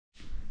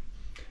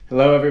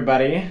Hello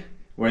everybody,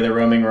 we're the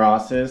Roaming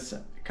Rosses,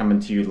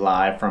 coming to you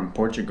live from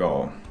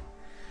Portugal.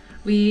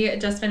 We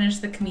just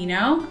finished the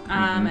Camino,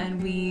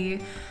 and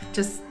we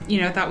just,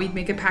 thought we'd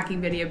make a packing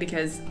video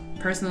because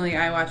personally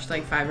I watched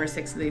like 5 or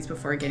 6 of these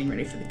before getting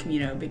ready for the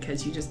Camino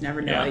because you just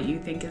never know what you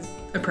think is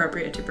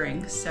appropriate to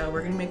bring. So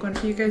we're gonna make one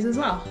for you guys as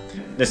well.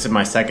 This is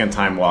my second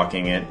time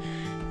walking it.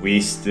 We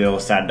still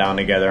sat down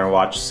together and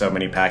watched so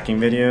many packing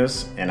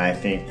videos, and I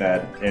think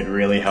that it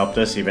really helped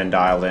us even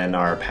dial in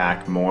our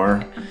pack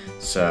more.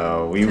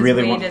 So we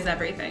really want. Weight is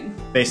everything.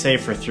 They say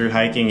for through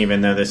hiking,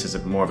 even though this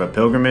is more of a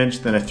pilgrimage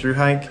than a through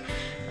hike,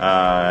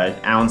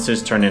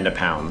 ounces turn into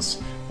pounds,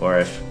 or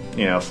if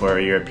for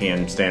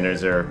European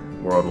standards or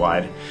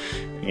worldwide,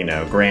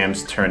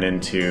 grams turn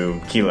into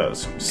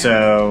kilos.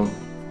 So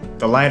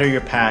the lighter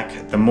your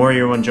pack, the more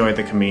you'll enjoy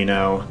the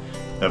Camino.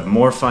 The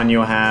more fun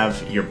you'll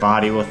have, your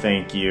body will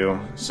thank you.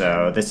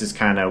 So this is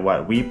kind of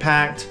what we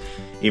packed,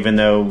 even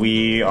though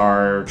we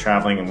are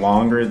traveling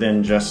longer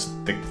than just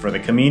for the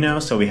Camino.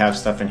 So we have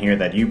stuff in here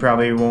that you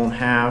probably won't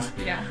have,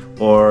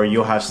 or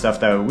you'll have stuff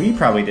that we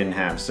probably didn't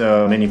have.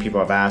 So many people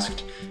have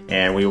asked,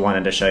 and we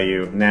wanted to show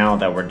you now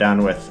that we're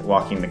done with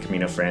walking the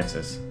Camino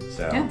Frances.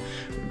 So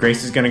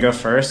Grace is gonna go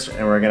first,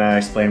 and we're gonna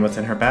explain what's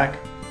in her pack.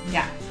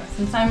 Yeah, so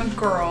since I'm a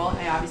girl,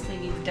 I obviously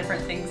need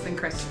different things than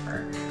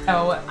Christopher.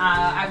 So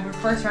I would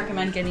first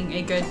recommend getting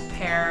a good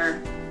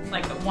pair,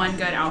 like one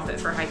good outfit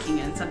for hiking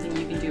and something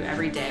you can do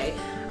every day.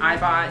 I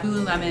bought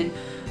Lululemon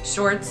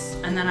shorts,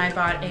 and then I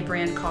bought a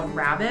brand called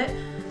Rabbit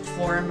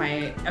for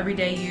my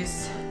everyday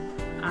use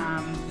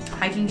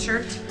hiking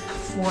shirt.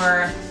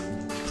 For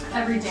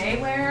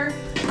everyday wear,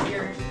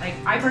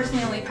 I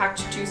personally only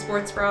packed 2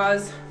 sports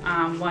bras.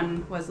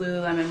 One was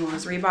Lululemon, one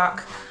was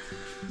Reebok.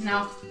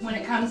 Now, when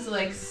it comes to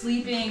like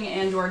sleeping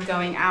and or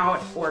going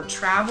out or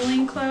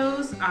traveling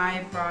clothes,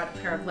 I brought a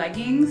pair of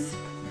leggings.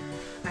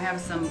 I have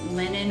some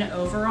linen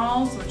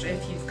overalls, which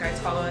if you guys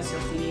follow us,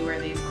 you'll see me wear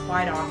these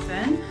quite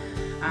often.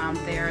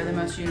 They are the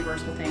most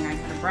universal thing I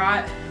could have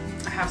brought.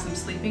 I have some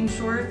sleeping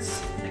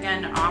shorts.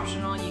 Again,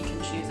 optional, you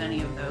can choose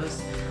any of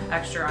those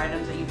extra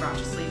items that you brought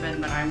to sleep in,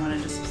 but I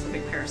wanted a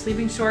specific pair of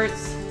sleeping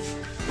shorts.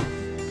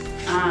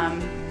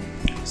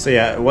 So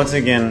yeah, once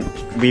again,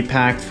 we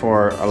packed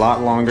for a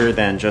lot longer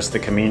than just the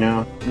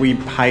Camino. We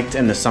hiked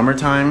in the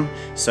summertime,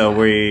 so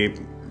we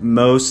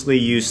mostly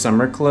used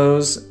summer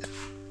clothes.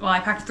 Well, I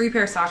packed 3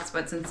 pair of socks,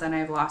 but since then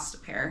I've lost a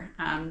pair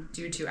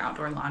due to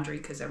outdoor laundry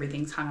because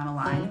everything's hung on a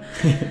line.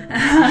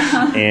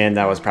 And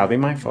that was probably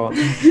my fault.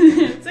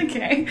 It's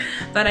okay.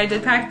 But I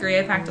did pack 3.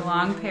 I packed a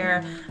long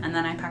pair, and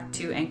then I packed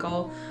 2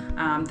 ankle.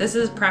 This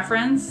is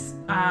preference.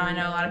 I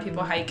know a lot of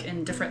people hike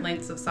in different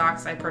lengths of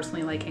socks. I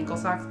personally like ankle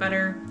socks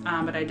better,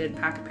 but I did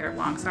pack a pair of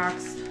long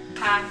socks.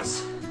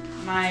 Packed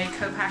my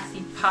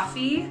Copaxi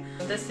Puffy.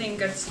 This thing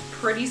gets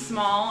pretty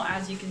small,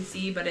 as you can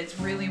see, but it's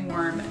really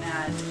warm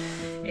and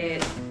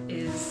it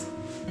is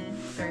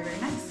very, very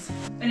nice.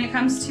 When it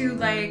comes to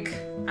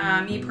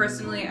me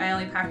personally, I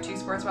only packed 2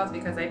 sports bras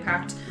because I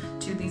packed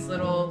 2 of these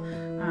little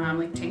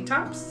like tank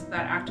tops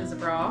that act as a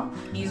bra.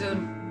 These are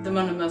one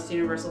of the most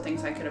universal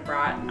things I could have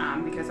brought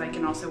because I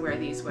can also wear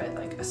these with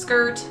like a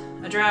skirt,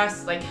 a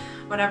dress, like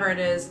whatever it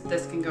is,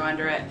 this can go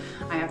under it.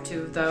 I have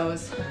 2 of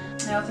those.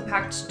 I also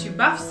packed 2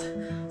 buffs.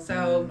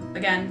 So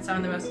again, some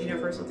of the most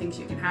universal things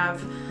you can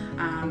have.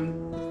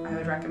 I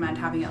would recommend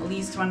having at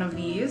least one of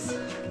these.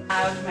 I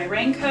have my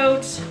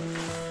raincoat.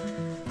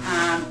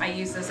 I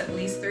used this at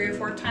least 3 or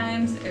 4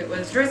 times. It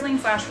was drizzling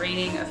 /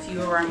 raining a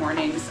few of our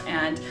mornings,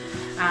 and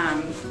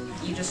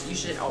you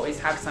should always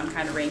have some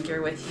kind of rain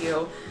gear with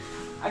you.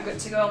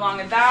 To go along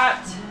with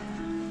that,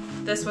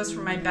 this was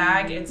for my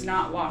bag.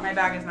 My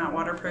bag is not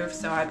waterproof,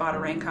 so I bought a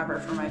rain cover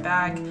for my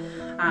bag.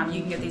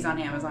 You can get these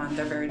on Amazon.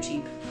 They're very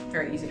cheap,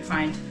 very easy to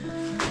find.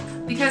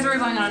 Because we're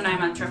going on a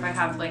 9-month trip, I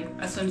have like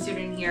a swimsuit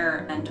in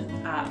here and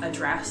a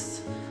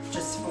dress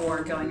just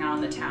for going out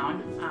on the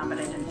town. But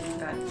I didn't think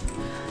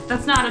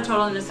that's not a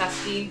total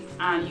necessity.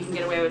 You can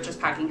get away with just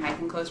packing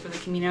hiking clothes for the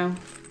Camino.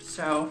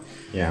 So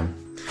yeah,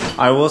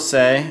 I will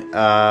say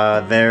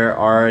there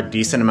are a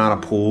decent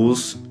amount of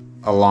pools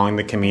along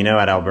the Camino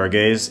at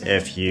albergues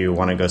if you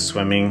want to go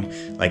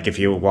swimming, like if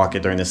you walk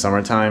it during the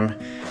summertime,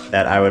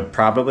 that I would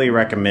probably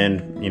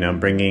recommend,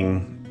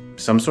 bringing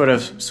some sort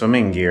of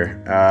swimming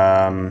gear.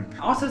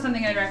 Also,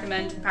 something I'd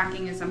recommend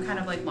packing is some kind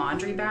of like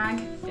laundry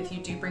bag. If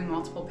you do bring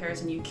multiple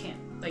pairs and you can't,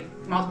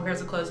 multiple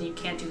pairs of clothes and you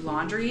can't do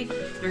laundry,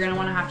 you're gonna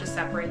want to have to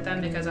separate them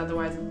because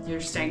otherwise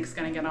your stank's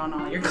gonna get on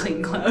all your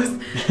clean clothes.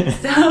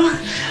 So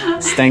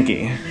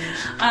stanky.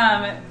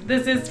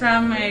 This is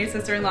from my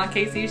sister-in-law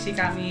Casey. She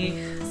got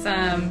me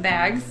some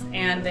bags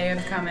and they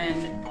have come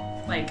in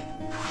like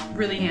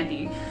really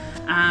handy.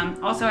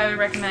 Also, I would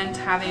recommend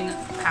having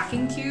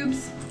packing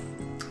cubes.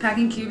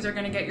 Packing cubes are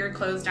going to get your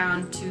clothes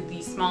down to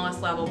the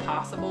smallest level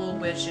possible,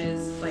 which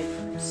is like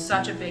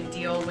such a big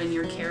deal when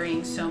you're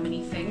carrying so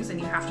many things and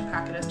you have to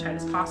pack it as tight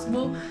as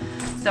possible.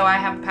 So I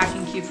have a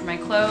packing cube for my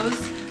clothes,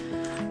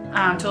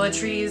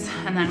 toiletries,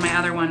 and then my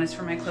other one is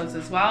for my clothes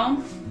as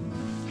well.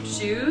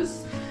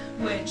 Shoes,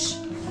 which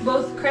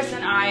Both Chris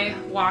and I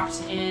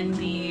walked in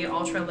the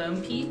Ultra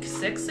Lone Peak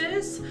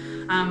 6s.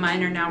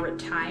 Mine are now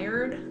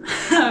retired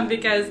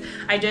because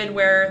I did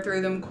wear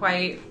through them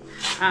quite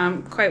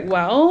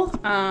well.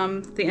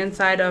 The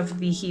inside of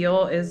the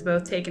heel is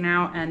both taken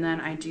out, and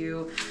then I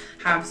do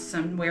have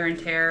some wear and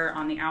tear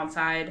on the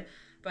outside.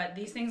 But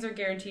these things are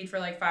guaranteed for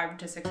like 500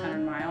 to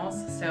 600 miles.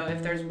 So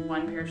if there's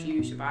one pair of shoes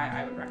you should buy,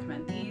 I would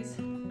recommend these.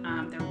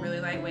 They're really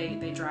lightweight,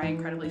 they dry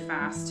incredibly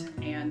fast,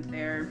 and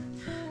they're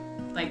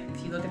like,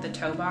 if you look at the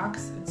toe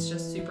box, it's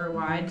just super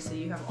wide, so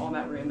you have all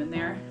that room in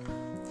there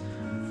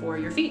for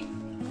your feet.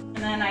 And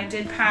then I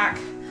did pack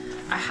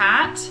a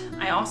hat.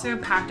 I also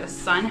packed a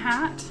sun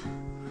hat.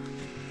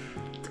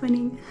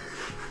 Twinning.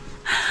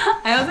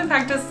 I also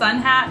packed a sun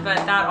hat, but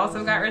that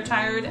also got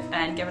retired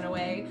and given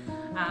away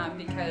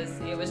because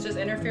it was just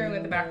interfering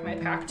with the back of my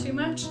pack too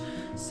much.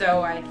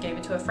 So I gave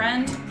it to a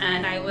friend,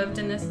 and I lived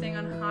in this thing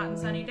on hot and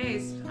sunny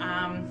days.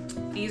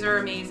 These are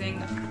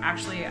amazing.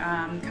 Actually,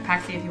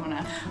 Capaxi, if you want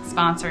to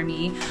sponsor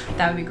me,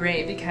 that would be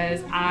great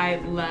because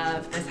I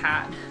love this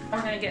hat.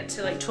 We're gonna get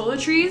to like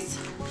toiletries.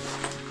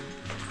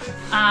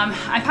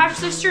 I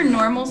packed just your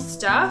normal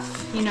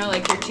stuff, you know,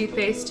 like your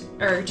toothpaste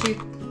or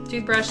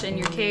toothbrush in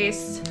your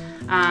case,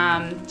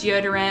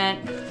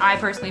 deodorant. I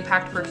personally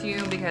packed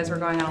perfume because we're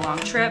going on a long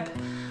trip,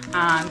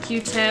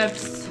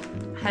 Q-tips,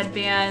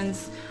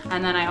 headbands,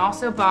 and then I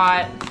also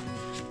bought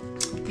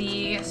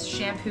the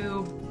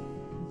shampoo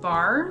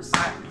bars,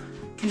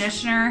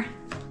 conditioner,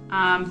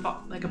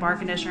 like a bar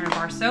conditioner and a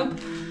bar soap.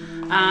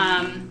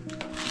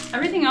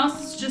 Everything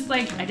else is just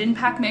like, I didn't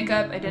pack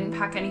makeup, I didn't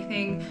pack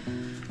anything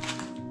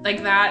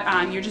like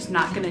that. You're just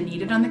not gonna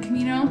need it on the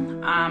Camino.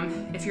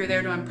 If you're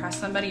there to impress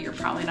somebody, you're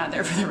probably not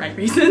there for the right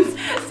reasons.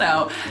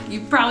 So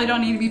you probably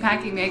don't need to be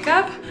packing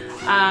makeup.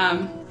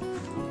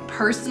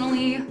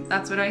 Personally,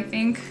 that's what I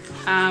think.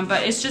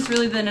 But it's just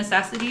really the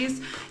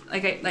necessities.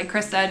 Like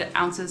Chris said,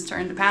 ounces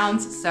turn to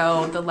pounds.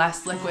 So the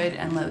less liquid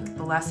and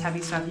the less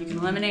heavy stuff you can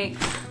eliminate,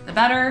 the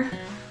better.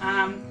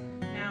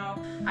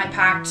 Now I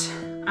packed,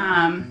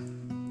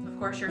 of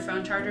course, your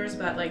phone chargers,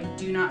 but like,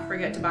 do not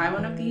forget to buy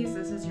one of these.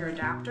 This is your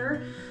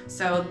adapter.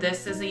 So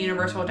this is a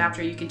universal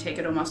adapter. You can take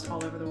it almost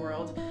all over the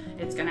world.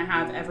 It's gonna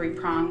have every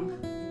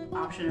prong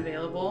option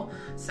available.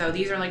 So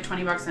these are like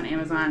 20 bucks on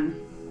Amazon.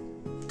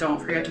 Don't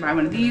forget to buy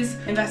one of these.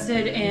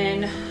 Invested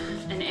in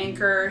an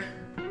Anchor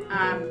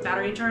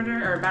battery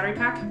charger or battery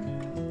pack.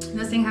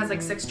 This thing has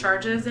like 6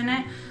 charges in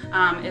it.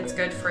 It's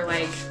good for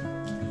like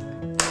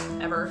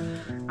ever.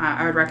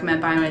 I would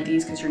recommend buying one of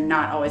these because you're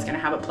not always gonna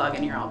have a plug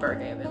in your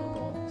albergue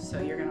available. So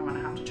you're gonna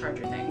wanna have to charge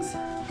your things.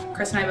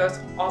 Chris and I both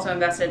also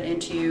invested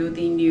into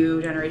the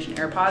new generation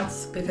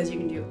AirPods because you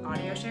can do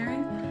audio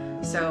sharing.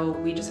 So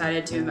we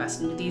decided to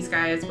invest into these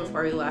guys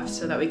before we left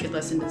so that we could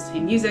listen to the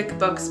same music,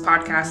 books,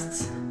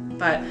 podcasts.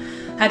 But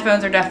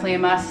headphones are definitely a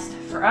must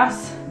for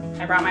us.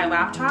 I brought my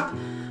laptop,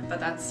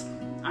 but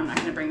I'm not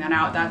gonna bring that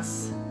out.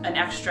 That's an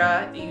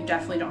extra. You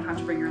definitely don't have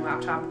to bring your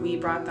laptop. We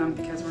brought them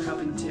because we're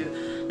hoping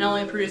to not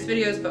only produce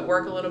videos, but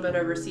work a little bit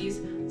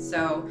overseas.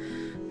 So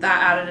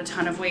that added a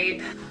ton of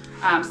weight.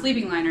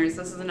 Sleeping liners,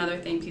 this is another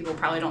thing people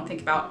probably don't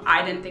think about.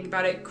 I didn't think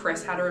about it.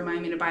 Chris had to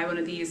remind me to buy one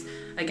of these.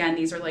 Again,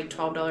 these are like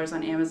 $12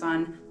 on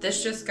Amazon.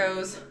 This just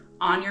goes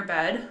on your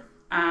bed.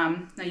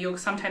 Now you'll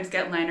sometimes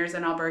get liners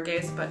and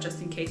albergues, but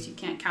just in case you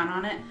can't count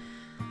on it,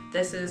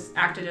 this is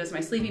acted as my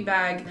sleeping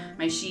bag,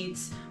 my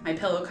sheets, my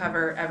pillow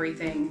cover,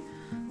 everything.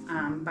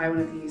 Buy one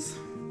of these,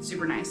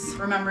 super nice.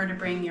 Remember to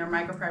bring your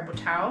microfiber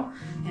towel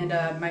and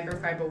a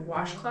microfiber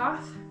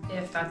washcloth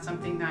if that's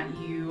something that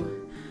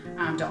you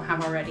don't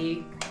have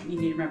already. You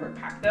need to remember to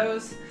pack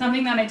those.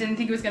 Something that I didn't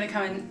think was gonna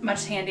come in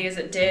much handy as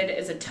it did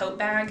is a tote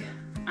bag.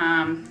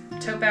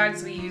 Tote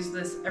bags, we use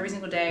this every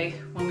single day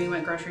when we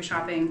went grocery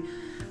shopping.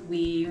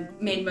 We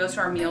made most of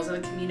our meals in the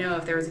Camino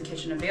if there was a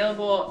kitchen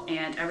available,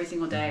 and every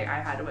single day I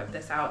had to whip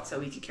this out so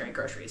we could carry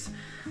groceries.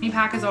 Fanny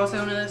pack is also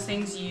one of those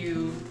things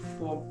you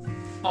will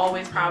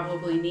always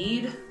probably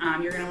need.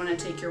 You're gonna wanna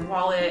take your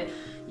wallet,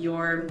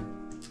 your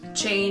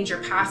change,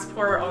 your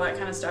passport, all that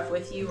kind of stuff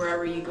with you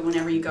wherever you go,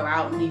 whenever you go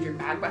out and leave your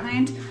bag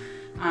behind.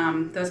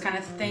 Those kind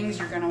of things,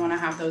 you're gonna wanna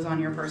have those on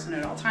your person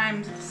at all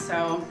times.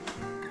 So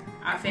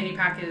a fanny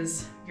pack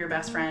is your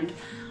best friend.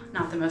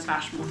 Not the most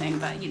fashionable thing,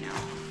 but you know.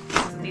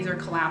 These are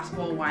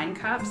collapsible wine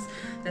cups.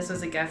 This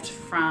was a gift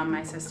from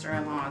my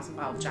sister-in-law as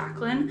well,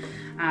 Jacqueline.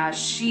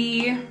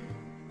 She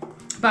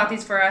bought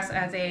these for us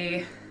as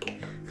a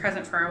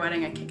present for our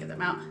wedding. I can't get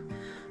them out,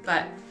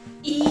 but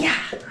yeah,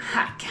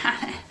 I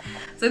got it.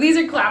 So these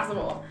are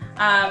collapsible.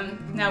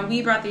 Now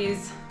we brought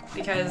these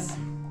because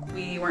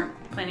we weren't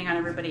planning on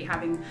everybody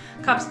having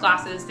cups,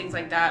 glasses, things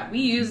like that. We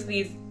use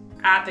these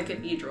at the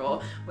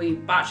cathedral. We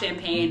bought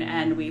champagne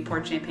and we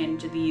poured champagne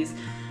into these,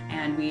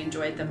 and we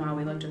enjoyed them while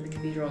we looked at the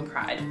cathedral and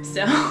cried.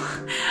 So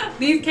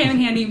these came in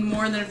handy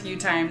more than a few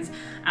times.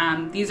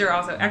 These are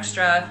also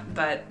extra,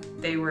 but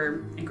they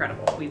were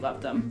incredible. We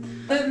loved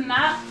them. Other than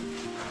that,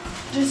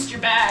 just your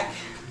bag.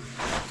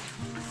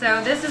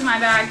 So this is my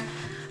bag.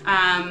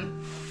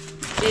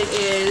 It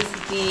is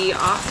the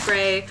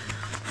Osprey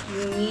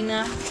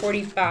Unina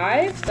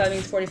 45, so that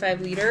means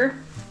 45 liter.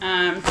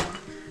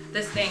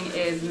 This thing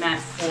is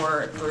meant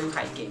for through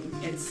hiking.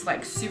 It's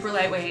like super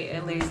lightweight.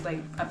 It weighs like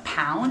a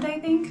pound, I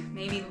think.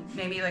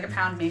 Maybe like a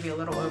pound, maybe a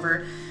little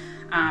over.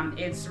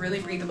 It's really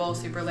breathable,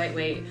 super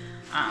lightweight.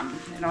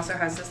 It also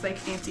has this like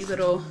fancy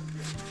little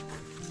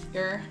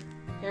air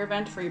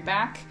vent for your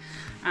back.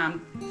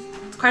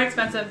 It's quite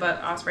expensive,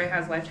 but Osprey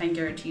has lifetime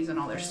guarantees on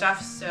all their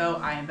stuff,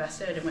 so I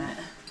invested and went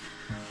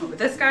with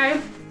this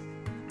guy.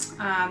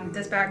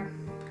 This bag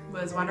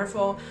was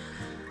wonderful.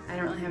 I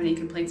don't really have any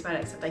complaints about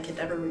it, except I could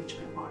never reach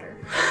my water.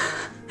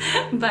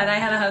 But I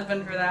had a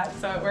husband for that,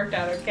 so it worked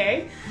out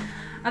okay.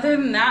 Other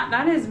than that,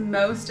 that is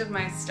most of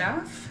my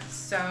stuff.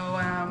 So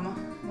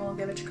we'll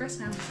give it to Chris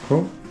now.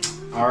 Cool.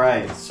 All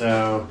right,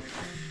 so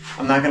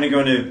I'm not gonna go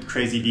into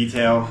crazy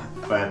detail,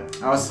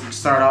 but I'll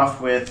start off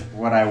with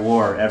what I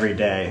wore every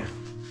day.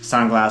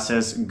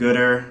 Sunglasses,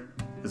 Gooder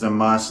is a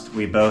must.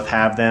 We both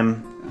have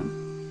them.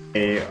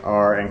 They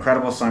are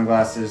incredible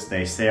sunglasses.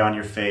 They stay on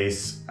your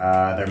face.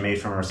 They're made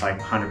from 100%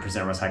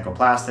 recycled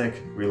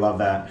plastic. We love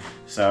that.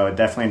 So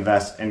definitely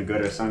invest in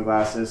Gooder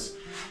sunglasses.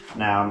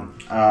 Now,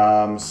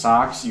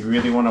 socks, you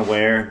really want to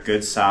wear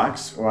good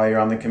socks while you're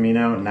on the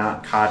Camino,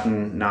 not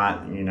cotton,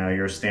 not, you know,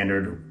 your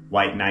standard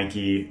white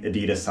Nike,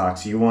 Adidas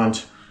socks. You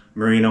want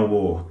merino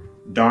wool.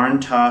 Darn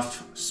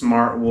tough,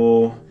 smart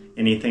wool,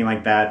 anything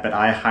like that, but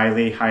I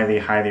highly, highly,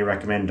 highly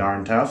recommend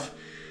Darn Tough.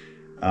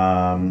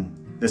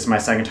 This is my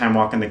second time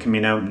walking the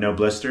Camino, no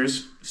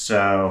blisters,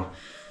 so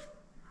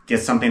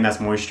get something that's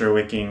moisture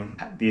wicking.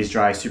 These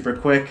dry super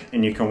quick,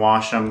 and you can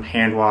wash them,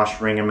 hand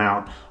wash, wring them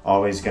out,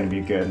 always gonna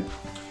be good.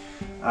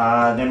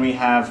 Then we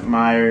have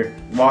my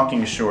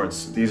walking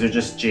shorts. These are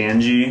just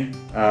Janji.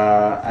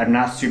 I'm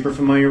not super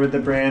familiar with the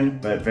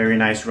brand, but very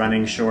nice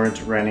running short,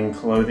 running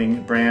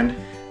clothing brand.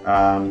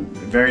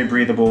 Very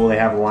breathable, they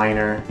have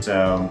liner,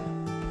 so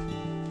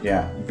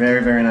yeah,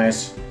 very, very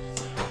nice.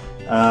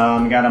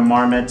 Got a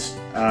Marmot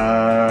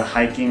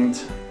hiking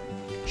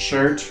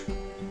shirt.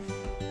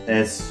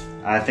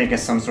 I think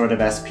it's some sort of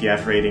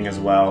SPF rating as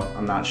well,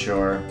 I'm not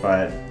sure,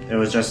 but it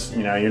was just,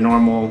 you know, your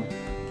normal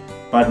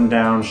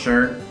button-down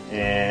shirt,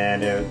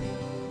 and it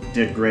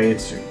did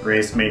great.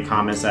 Grace made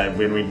comments that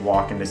when we'd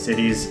walk into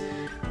cities,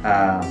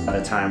 by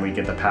the time we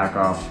get the pack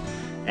off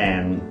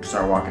and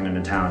start walking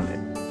into town,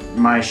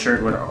 my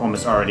shirt would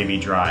almost already be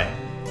dry.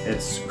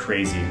 It's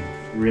crazy,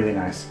 really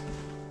nice.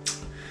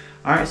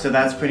 All right, so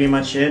that's pretty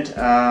much it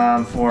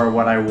for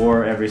what I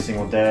wore every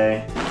single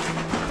day.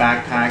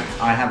 Backpack,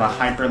 I have a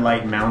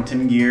Hyperlight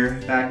Mountain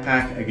Gear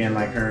backpack, again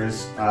like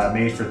hers,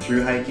 made for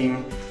through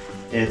hiking.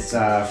 It's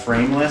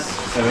frameless,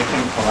 so it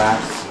can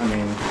collapse, I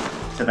mean,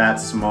 to that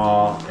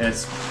small.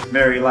 It's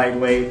very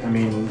lightweight, I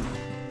mean,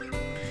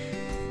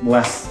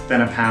 less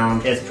than a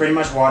pound. It's pretty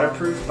much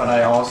waterproof, but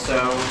I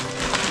also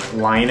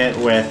line it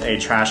with a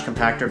trash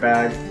compactor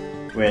bag,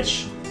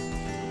 which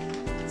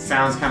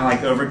sounds kind of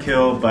like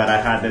overkill, but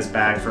I've had this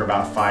bag for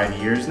about 5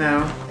 years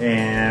now,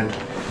 and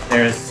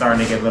there's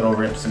starting to get little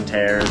rips and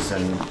tears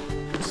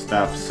and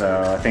stuff,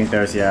 so I think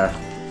there's, yeah,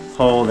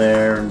 hole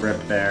there and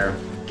rip there.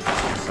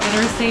 So,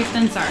 better safe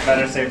than sorry.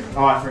 Better safe.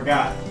 Oh, I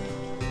forgot.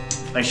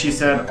 Like she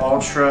said,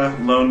 Ultra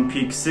Lone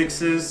Peak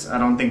 6s. I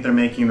don't think they're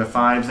making the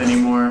 5s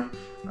anymore.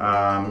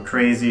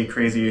 Crazy,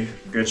 crazy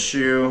good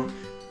shoe.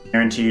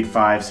 Guaranteed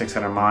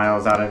 500-600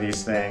 miles out of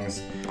these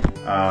things.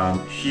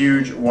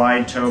 Huge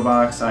wide toe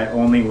box. I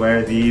only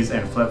wear these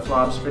and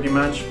flip-flops pretty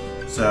much,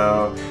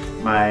 so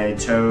my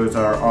toes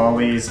are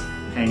always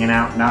hanging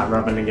out, not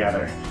rubbing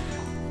together.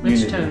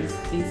 Which toes?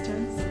 These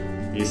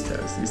toes? These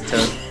toes. These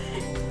toes.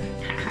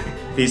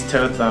 These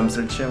toe thumbs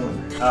are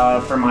chilling.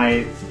 For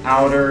my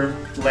outer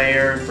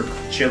layer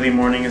for chilly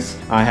mornings,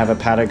 I have a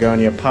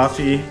Patagonia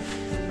Puffy.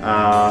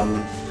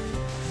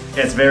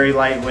 It's very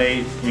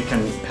lightweight. You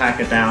can pack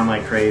it down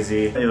like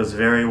crazy. It was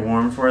very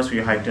warm for us. We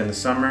hiked in the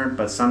summer,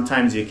 but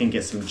sometimes you can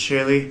get some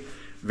chilly,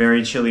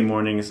 very chilly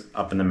mornings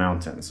up in the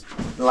mountains.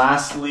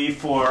 Lastly,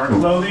 for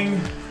clothing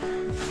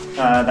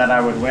that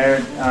I would wear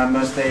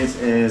most days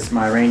is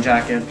my rain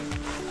jacket.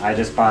 I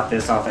just bought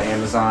this off of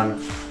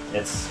Amazon.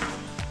 It's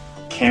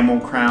Camel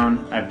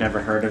Crown. I've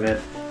never heard of it.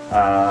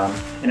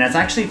 And it's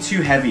actually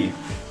too heavy.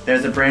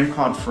 There's a brand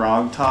called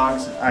Frog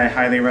Togs I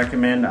highly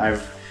recommend.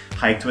 I've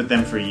hiked with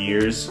them for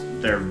years.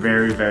 They're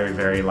very, very,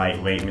 very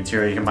lightweight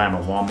material. You can buy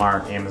them at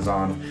Walmart,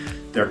 Amazon.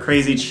 They're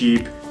crazy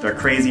cheap. They're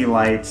crazy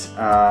light.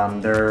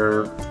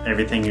 They're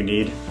everything you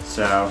need.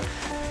 So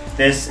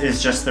this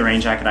is just the rain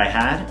jacket I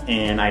had,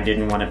 and I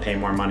didn't want to pay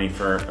more money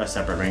for a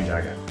separate rain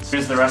jacket. So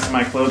here's the rest of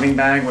my clothing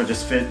bag. Will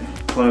just fit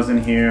clothes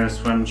in here,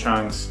 swim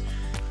trunks,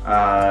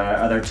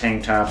 other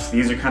tank tops.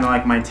 These are kind of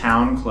like my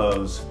town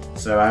clothes.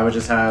 So I would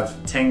just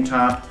have tank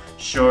top,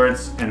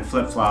 shorts, and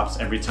flip-flops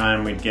every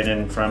time we'd get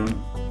in from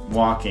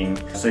walking.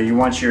 So you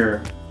want your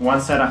one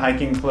set of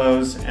hiking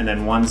clothes and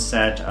then one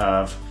set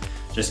of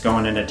just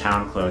going into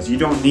town clothes. You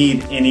don't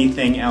need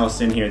anything else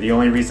in here. The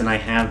only reason I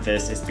have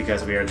this is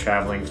because we are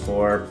traveling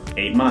for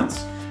 8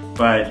 months.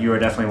 But you are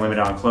definitely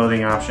limited on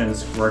clothing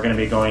options. We're gonna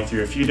be going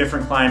through a few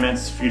different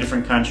climates, a few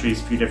different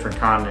countries, a few different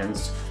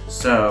continents.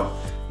 So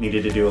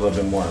needed to do a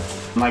little bit more.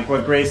 Like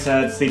what Grace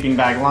said, sleeping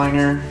bag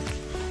liner.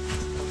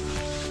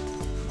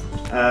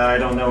 I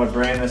don't know what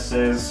brand this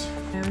is.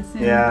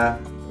 Yeah,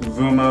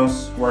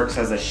 Vumos works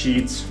as a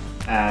sheet,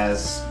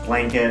 as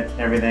blanket,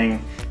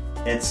 everything.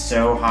 It's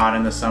so hot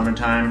in the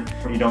summertime.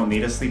 You don't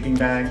need a sleeping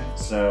bag,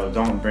 so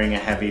don't bring a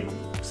heavy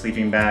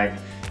sleeping bag.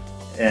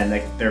 And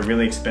they're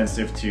really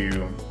expensive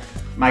too.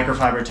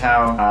 Microfiber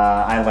towel.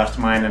 I left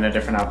mine in a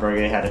different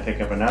albergue, had to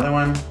pick up another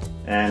one.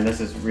 And this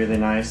is really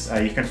nice.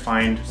 You can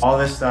find all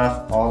this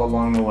stuff all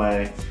along the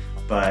way,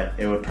 but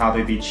it would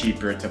probably be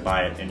cheaper to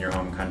buy it in your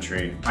home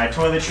country. My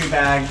toiletry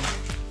bag,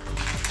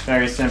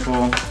 very simple.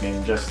 I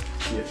mean, just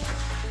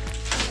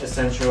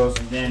essentials.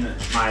 And then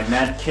my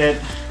med kit.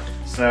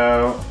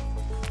 So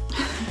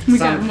we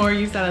got more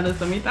use out of this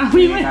than we thought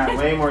we would. We got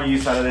way more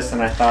use out of this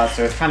than I thought,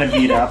 so it's kind of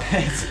beat up.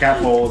 It's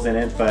got holes in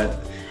it,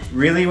 but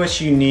really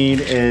what you need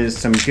is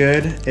some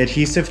good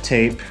adhesive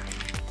tape,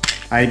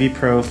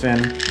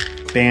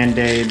 ibuprofen,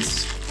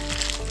 Band-Aids,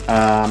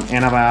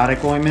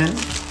 antibiotic ointment,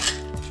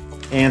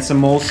 and some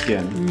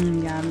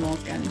moleskin. Yeah,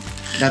 moleskin.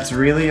 That's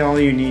really all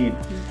you need.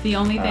 The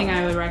only thing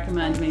I would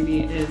recommend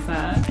maybe is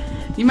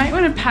you might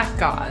want to pack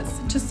gauze,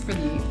 just for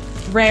the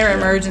rare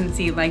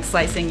emergency, like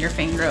slicing your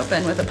finger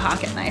open with a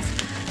pocket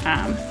knife.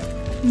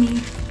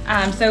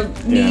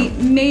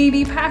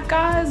 Maybe pack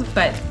gauze,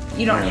 but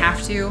you don't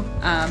have to.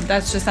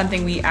 That's just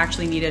something we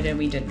actually needed and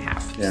we didn't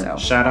have. Yeah. So.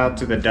 Shout out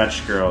to the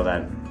Dutch girl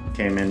that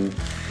came in.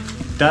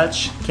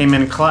 Dutch came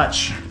in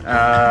clutch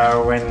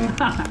when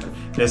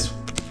this.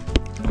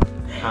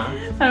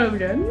 That was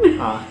good.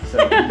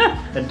 So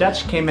the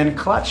Dutch came in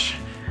clutch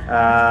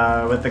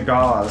with the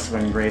gauze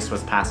when Grace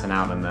was passing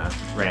out on the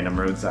random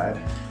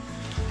roadside.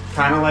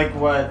 Kind of like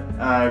what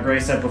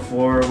Grace said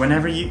before,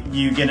 whenever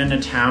you get into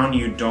town,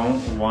 you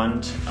don't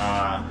want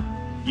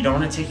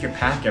to take your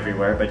pack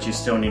everywhere, but you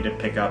still need to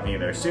pick up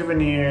either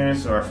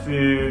souvenirs or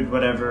food,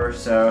 whatever.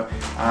 So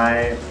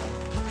I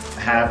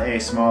have a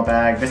small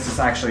bag. This is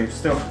actually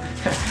still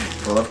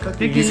full of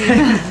cookies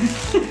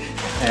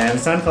and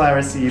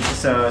sunflower seeds.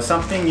 So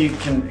something you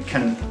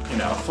can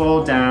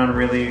fold down,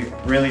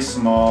 really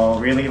small,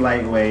 really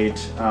lightweight.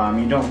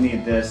 You don't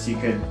need this. You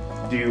could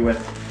do with.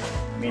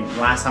 I mean,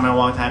 last time I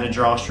walked, I had a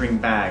drawstring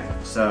bag.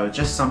 So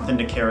just something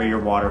to carry your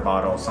water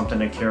bottle, something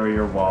to carry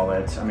your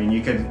wallet. I mean,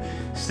 you could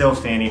still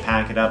fanny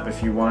pack it up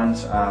if you want.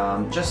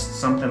 Just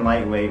something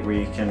lightweight where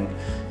you can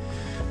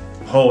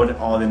hold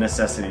all the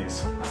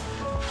necessities.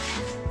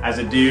 As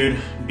a dude,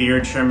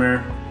 beard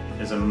trimmer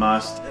is a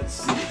must. Let's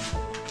see.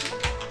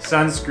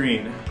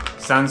 Sunscreen.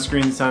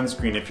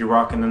 Sunscreen. If you're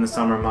walking in the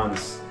summer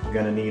months, you're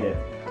gonna need it.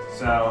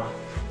 So,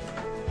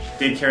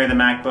 did carry the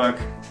MacBook.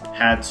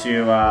 Had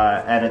to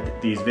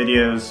edit these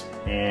videos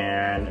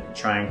and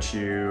trying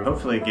to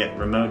hopefully get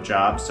remote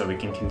jobs so we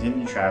can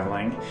continue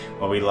traveling,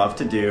 what we love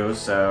to do.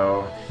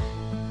 So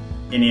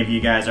any of you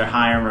guys are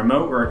hiring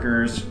remote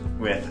workers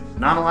with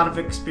not a lot of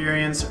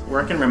experience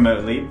working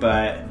remotely,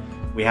 but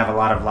we have a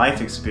lot of life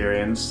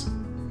experience,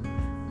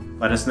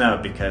 let us know,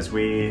 because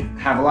we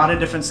have a lot of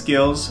different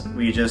skills.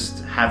 We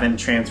just haven't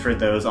transferred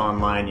those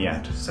online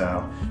yet.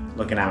 So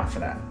looking out for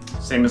that.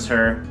 Same as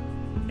her,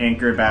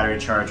 Anchor battery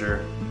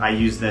charger. I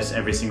use this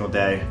every single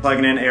day.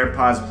 Plugging in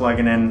AirPods,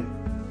 plugging in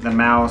the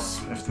mouse,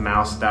 if the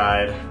mouse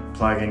died,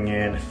 plugging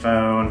in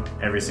phone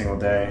every single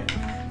day.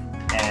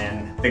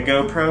 And the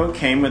GoPro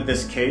came with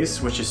this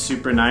case, which is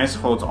super nice,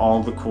 holds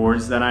all the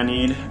cords that I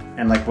need.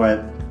 And like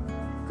what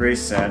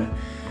Grace said,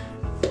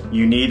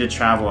 you need a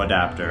travel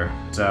adapter.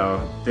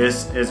 So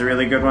this is a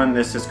really good one.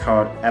 This is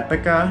called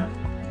Epica.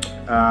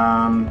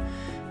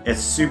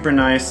 It's super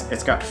nice.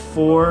 It's got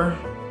 4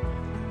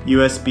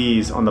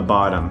 USBs on the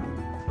bottom,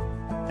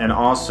 and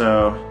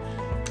also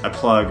a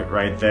plug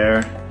right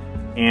there,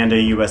 and a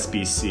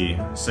USB-C.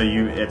 So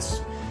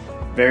it's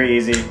very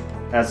easy.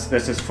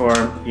 This is for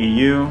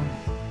EU.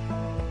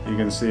 You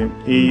can see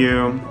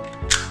EU,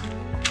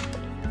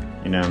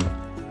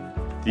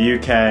 the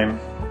UK,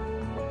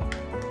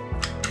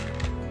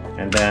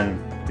 and then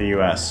the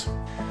US.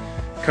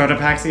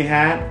 Cotopaxi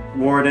hat,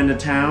 wore it into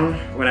town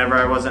whenever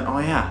I wasn't. Oh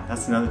yeah,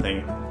 that's another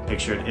thing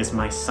pictured is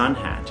my sun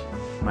hat.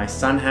 My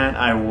sun hat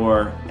I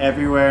wore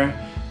everywhere.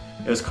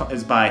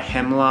 It's by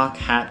Hemlock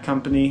Hat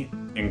Company.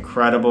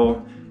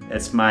 Incredible.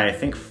 It's my, I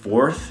think,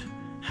 4th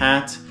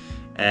hat,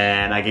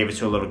 and I gave it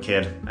to a little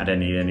kid. I didn't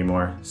need it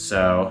anymore.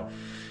 So,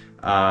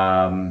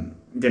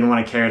 didn't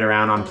want to carry it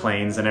around on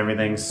planes and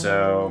everything.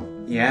 So,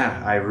 yeah,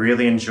 I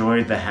really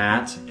enjoyed the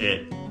hat.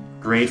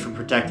 Great for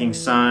protecting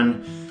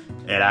sun.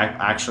 It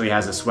actually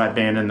has a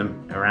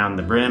sweatband around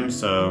the brim,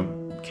 so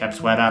kept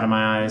sweat out of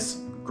my eyes.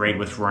 Great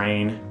with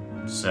rain.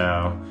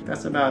 So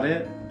that's about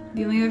it.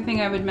 The only other thing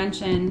I would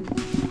mention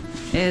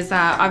is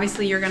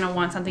obviously you're gonna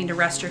want something to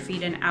rest your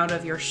feet in out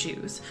of your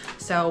shoes.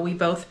 So we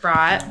both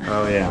brought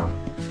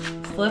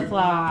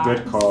flip-flops.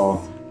 Good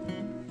call.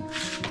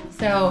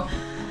 So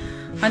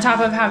On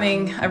top of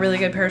having a really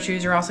good pair of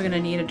shoes, you're also gonna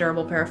need a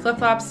durable pair of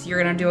flip-flops. You're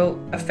gonna do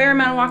a fair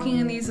amount of walking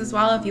in these as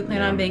well if you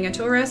plan on being a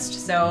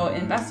tourist. So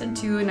invest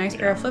into a nice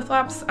pair of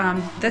flip-flops.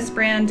 This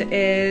brand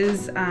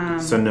is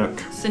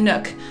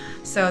Sanuk.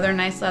 So they're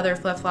nice leather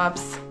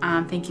flip-flops.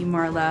 Thank you,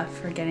 Marla,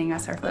 for getting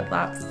us our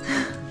flip-flops.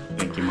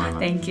 Thank you, Marla.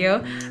 Thank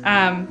you.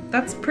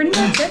 That's pretty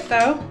much it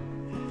though.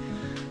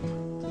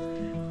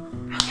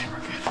 Okay,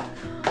 we're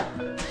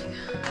good.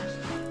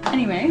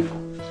 Anyway,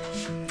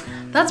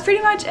 that's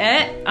pretty much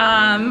it.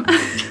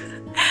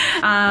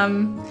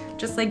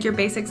 Just like your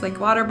basics like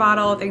water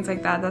bottle, things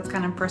like that, that's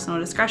kind of personal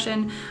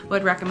discretion.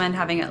 Would recommend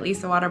having at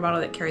least a water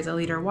bottle that carries a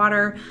liter of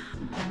water.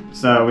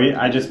 So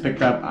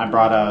I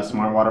brought a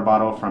smart water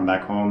bottle from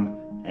back home,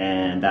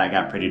 and that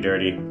got pretty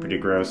dirty, pretty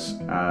gross.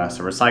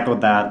 So recycled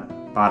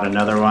that, bought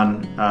another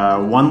one.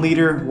 1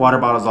 liter water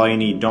bottle is all you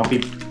need. Don't be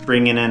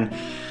bringing in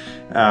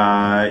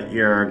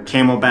your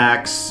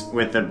camelbacks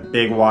with the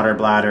big water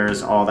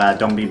bladders, all that.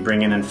 Don't be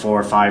bringing in 4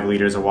 or 5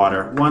 liters of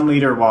water. 1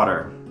 liter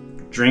water.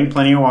 Drink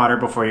plenty of water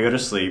before you go to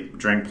sleep.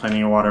 Drink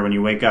plenty of water when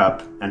you wake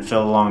up, and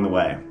fill along the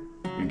way.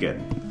 You're good.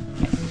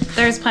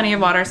 There's plenty of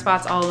water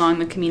spots all along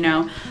the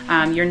Camino.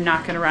 You're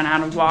not going to run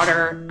out of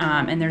water,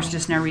 and there's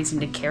just no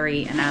reason to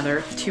carry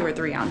another 2 or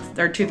 3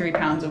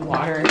 pounds of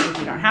water if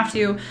you don't have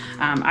to.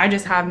 I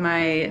just have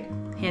my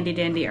handy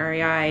dandy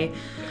REI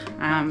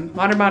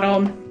water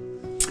bottle.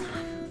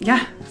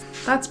 Yeah,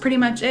 that's pretty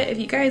much it. If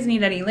you guys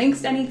need any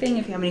links to anything,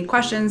 if you have any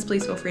questions,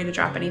 please feel free to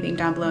drop anything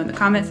down below in the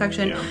comment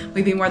section. Yeah.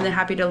 We'd be more than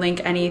happy to link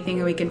anything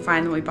that we can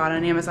find that we bought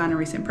on Amazon or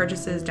recent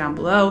purchases down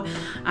below.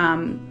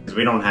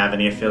 We don't have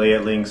any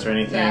affiliate links or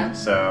anything,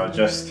 so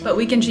just... But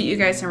we can shoot you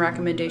guys some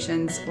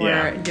recommendations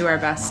or do our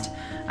best.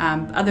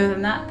 Other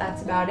than that,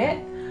 that's about it.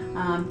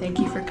 Thank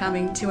you for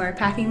coming to our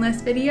packing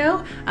list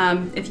video.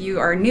 If you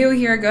are new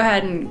here, go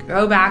ahead and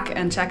go back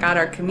and check out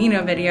our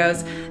Camino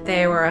videos.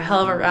 They were a hell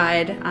of a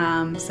ride.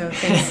 So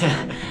thanks,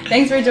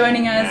 thanks for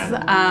joining us.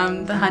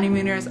 The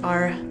honeymooners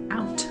are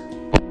out.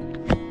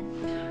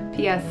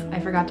 P.S. I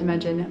forgot to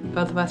mention,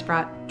 both of us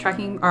brought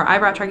I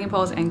brought trekking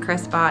poles, and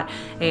Chris bought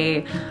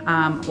a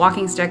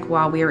walking stick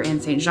while we were in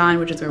St. Jean,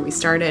 which is where we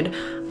started.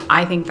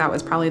 I think that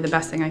was probably the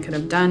best thing I could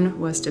have done,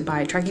 was to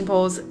buy trekking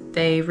poles.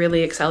 They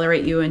really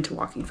accelerate you into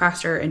walking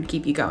faster and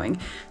keep you going.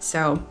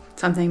 So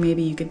something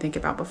maybe you could think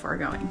about before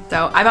going.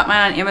 So I bought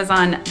mine on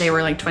Amazon. They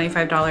were like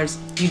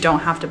 $25. You don't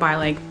have to buy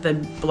like the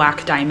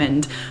black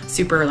diamond,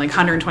 super like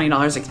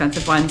 $120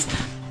 expensive ones.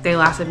 They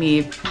lasted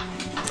me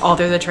all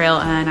through the trail,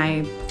 and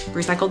I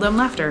recycled them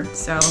after.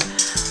 So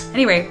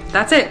anyway,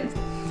 that's it.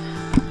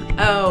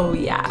 Oh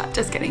yeah,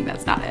 just kidding,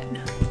 that's not it.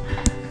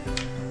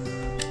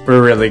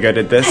 We're really good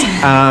at this.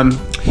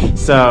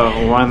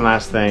 So one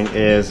last thing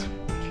is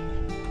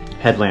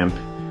headlamp.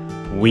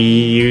 We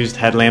used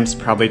headlamps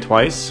probably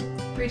twice.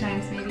 3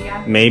 times maybe,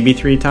 yeah. Maybe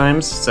 3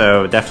 times,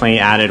 so definitely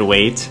added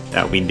weight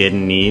that we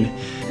didn't need.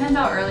 Depends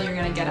how early you're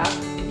gonna get up.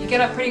 If you get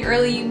up pretty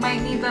early, you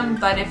might need them,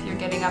 but if you're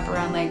getting up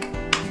around like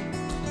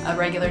a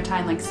regular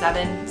time, like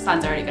 7,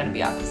 sun's already gonna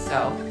be up,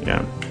 so.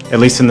 Yeah, at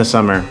least in the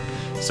summer.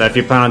 So if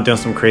you plan on doing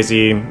some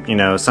crazy,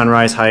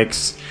 sunrise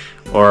hikes,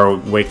 or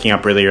waking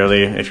up really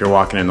early if you're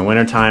walking in the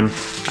wintertime,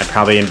 I'd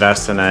probably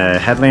invest in a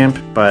headlamp.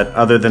 But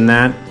other than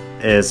that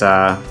is,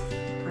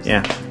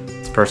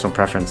 it's personal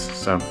preference.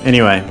 So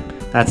anyway,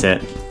 that's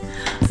it.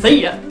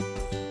 See ya.